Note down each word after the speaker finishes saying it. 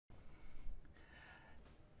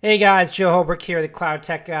Hey guys, Joe Holbrook here, the Cloud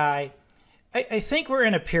Tech Guy. I think we're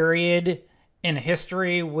in a period in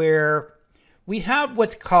history where we have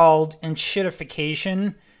what's called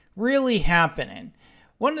enshittification really happening.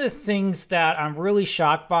 One of the things that I'm really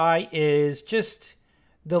shocked by is just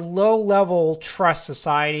the low-level trust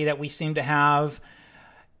society that we seem to have.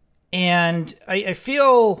 And I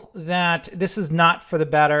feel that this is not for the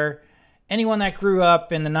better. Anyone that grew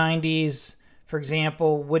up in the 90s, for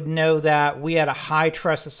example, would know that we had a high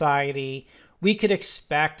trust society. We could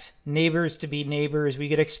expect neighbors to be neighbors. We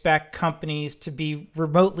could expect companies to be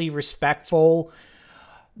remotely respectful.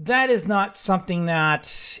 That is not something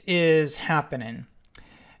that is happening.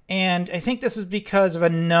 And I think this is because of a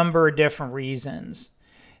number of different reasons.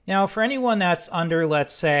 Now, for anyone that's under,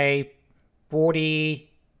 let's say, 40,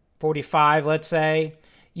 45, let's say,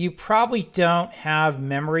 you probably don't have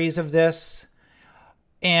memories of this.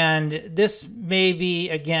 And this may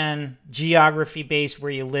be, again, geography based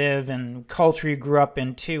where you live and culture you grew up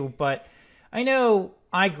in too. But I know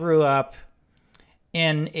I grew up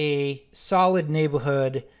in a solid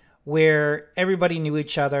neighborhood where everybody knew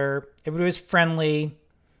each other, everybody was friendly,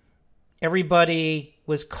 everybody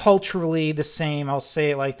was culturally the same, I'll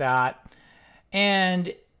say it like that.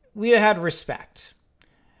 And we had respect.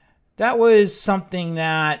 That was something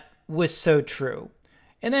that was so true.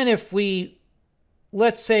 And then if we,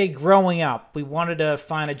 let's say growing up, we wanted to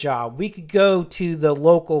find a job, we could go to the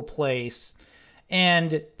local place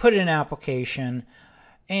and put in an application,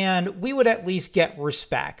 and we would at least get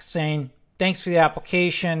respect, saying, thanks for the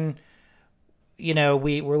application. You know,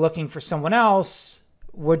 we're looking for someone else.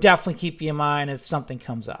 We'll definitely keep you in mind if something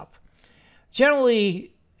comes up.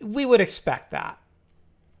 Generally, we would expect that.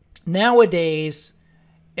 Nowadays,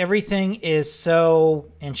 everything is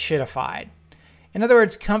so enshittified. In other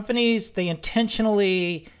words, companies, they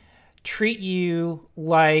intentionally treat you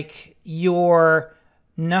like you're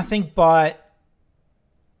nothing but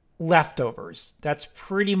leftovers. That's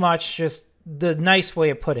pretty much just the nice way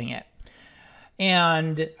of putting it.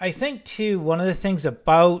 And I think, too, one of the things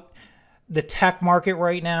about the tech market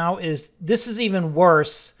right now is this is even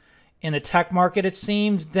worse in the tech market, it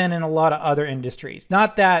seems, than in a lot of other industries.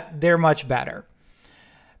 Not that they're much better.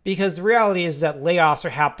 Because the reality is that layoffs are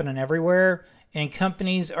happening everywhere, and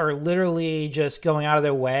companies are literally just going out of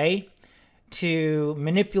their way to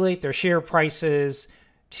manipulate their share prices,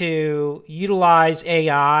 to utilize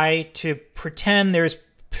AI, to pretend there's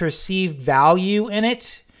perceived value in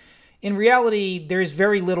it. In reality, there's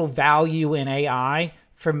very little value in AI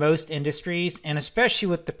for most industries, and especially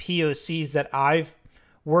with the POCs that I've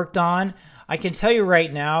worked on. I can tell you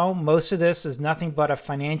right now, most of this is nothing but a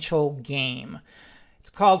financial game. It's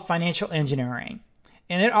called financial engineering.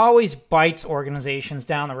 And it always bites organizations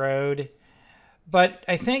down the road. But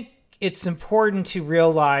I think it's important to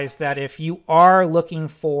realize that if you are looking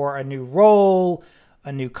for a new role,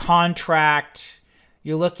 a new contract,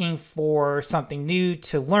 you're looking for something new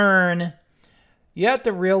to learn, you have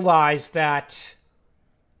to realize that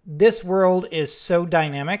this world is so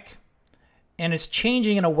dynamic and it's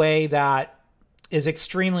changing in a way that is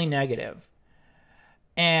extremely negative.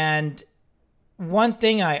 And one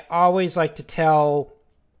thing I always like to tell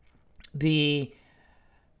the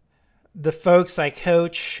folks I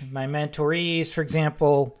coach, my mentorees, for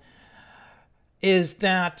example, is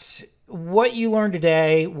that what you learn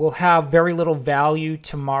today will have very little value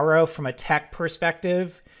tomorrow from a tech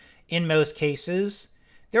perspective in most cases.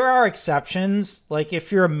 There are exceptions, like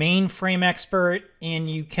if you're a mainframe expert and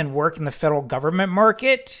you can work in the federal government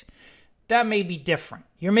market, that may be different.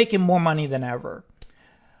 You're making more money than ever.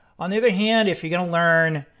 On the other hand, if you're going to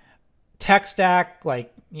learn tech stack,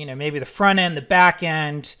 like, maybe the front end, the back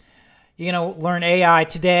end, you're going to learn AI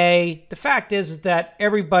today. The fact is that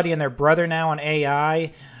everybody and their brother now on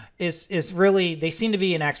AI is really, they seem to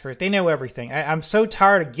be an expert. They know everything. I'm so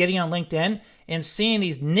tired of getting on LinkedIn and seeing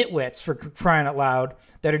these nitwits, for crying out loud,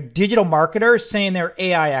 that are digital marketers saying they're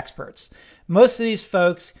AI experts. Most of these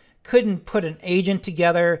folks couldn't put an agent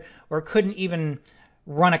together or couldn't even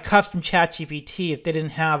run a custom chat GPT if they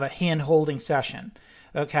didn't have a hand-holding session.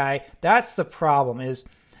 Okay, that's the problem. Is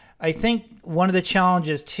I think one of the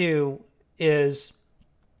challenges too is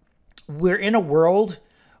we're in a world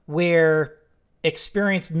where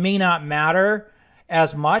experience may not matter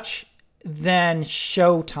as much than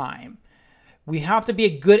showtime. We have to be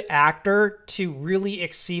a good actor to really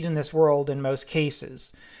exceed in this world in most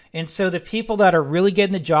cases. And so the people that are really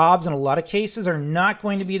getting the jobs in a lot of cases are not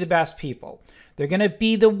going to be the best people. They're going to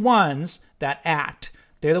be the ones that act.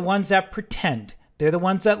 They're the ones that pretend. They're the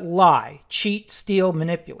ones that lie, cheat, steal,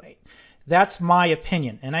 manipulate. That's my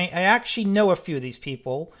opinion. And I actually know a few of these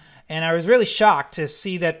people, And I was really shocked to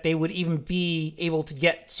see that they would even be able to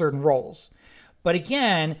get certain roles. But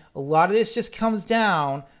again, a lot of this just comes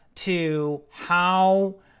down to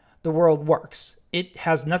how the world works. It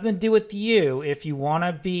has nothing to do with you. If you want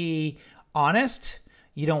to be honest,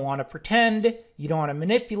 you don't want to pretend, you don't want to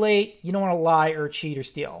manipulate, you don't want to lie or cheat or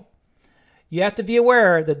steal. You have to be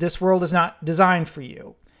aware that this world is not designed for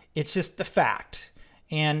you. It's just the fact.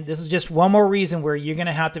 And this is just one more reason where you're going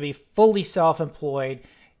to have to be fully self-employed,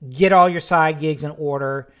 get all your side gigs in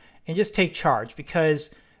order, and just take charge, because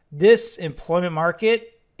this employment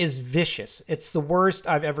market is vicious. It's the worst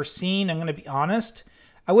I've ever seen. I'm going to be honest.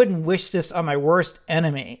 I wouldn't wish this on my worst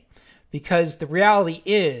enemy, because the reality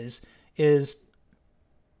is things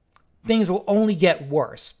will only get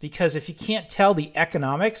worse, because if you can't tell, the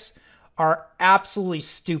economics are absolutely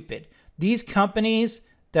stupid. These companies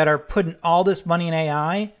that are putting all this money in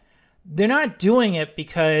AI, they're not doing it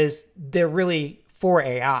because they're really for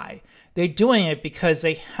AI. They're doing it because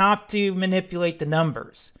they have to manipulate the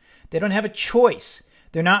numbers. They don't have a choice.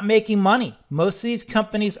 They're not making money. Most of these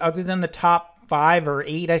companies, other than the top 5 or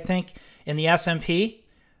 8, I think, in the S&P,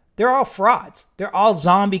 they're all frauds. They're all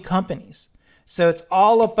zombie companies. So it's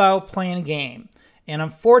all about playing a game. And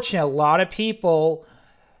unfortunately, a lot of people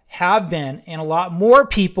have been, and a lot more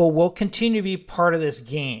people will continue to be part of this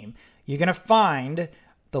game. You're going to find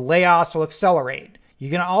the layoffs will accelerate.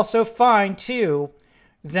 You're going to also find, too,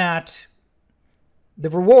 that the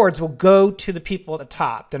rewards will go to the people at the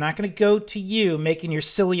top. They're not going to go to you making your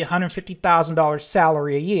silly $150,000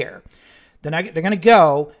 salary a year. They're going to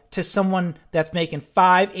go to someone that's making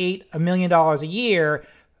 $5, $8, $1 million a year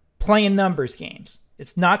playing numbers games.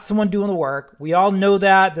 It's not someone doing the work. We all know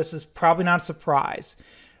that. This is probably not a surprise.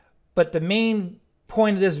 But the main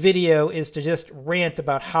point of this video is to just rant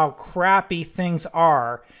about how crappy things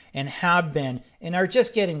are and have been and are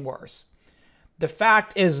just getting worse. The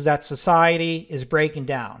fact is that society is breaking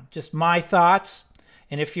down. Just my thoughts.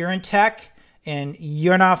 And if you're in tech and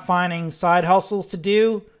you're not finding side hustles to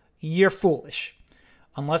do, you're foolish.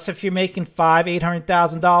 Unless if you're making $500,000,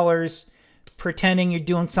 $800,000 pretending you're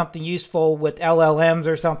doing something useful with LLMs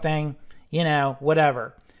or something, you know,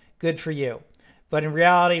 whatever. Good for you. But in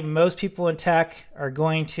reality, most people in tech are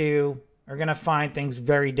going to find things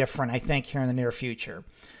very different, I think, here in the near future.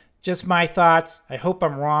 Just my thoughts. I hope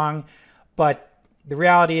I'm wrong, but the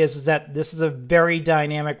reality is that this is a very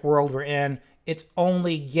dynamic world we're in. It's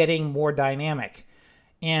only getting more dynamic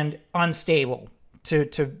and unstable,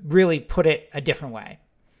 to really put it a different way.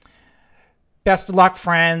 Best of luck,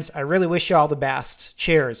 friends. I really wish you all the best.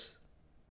 Cheers.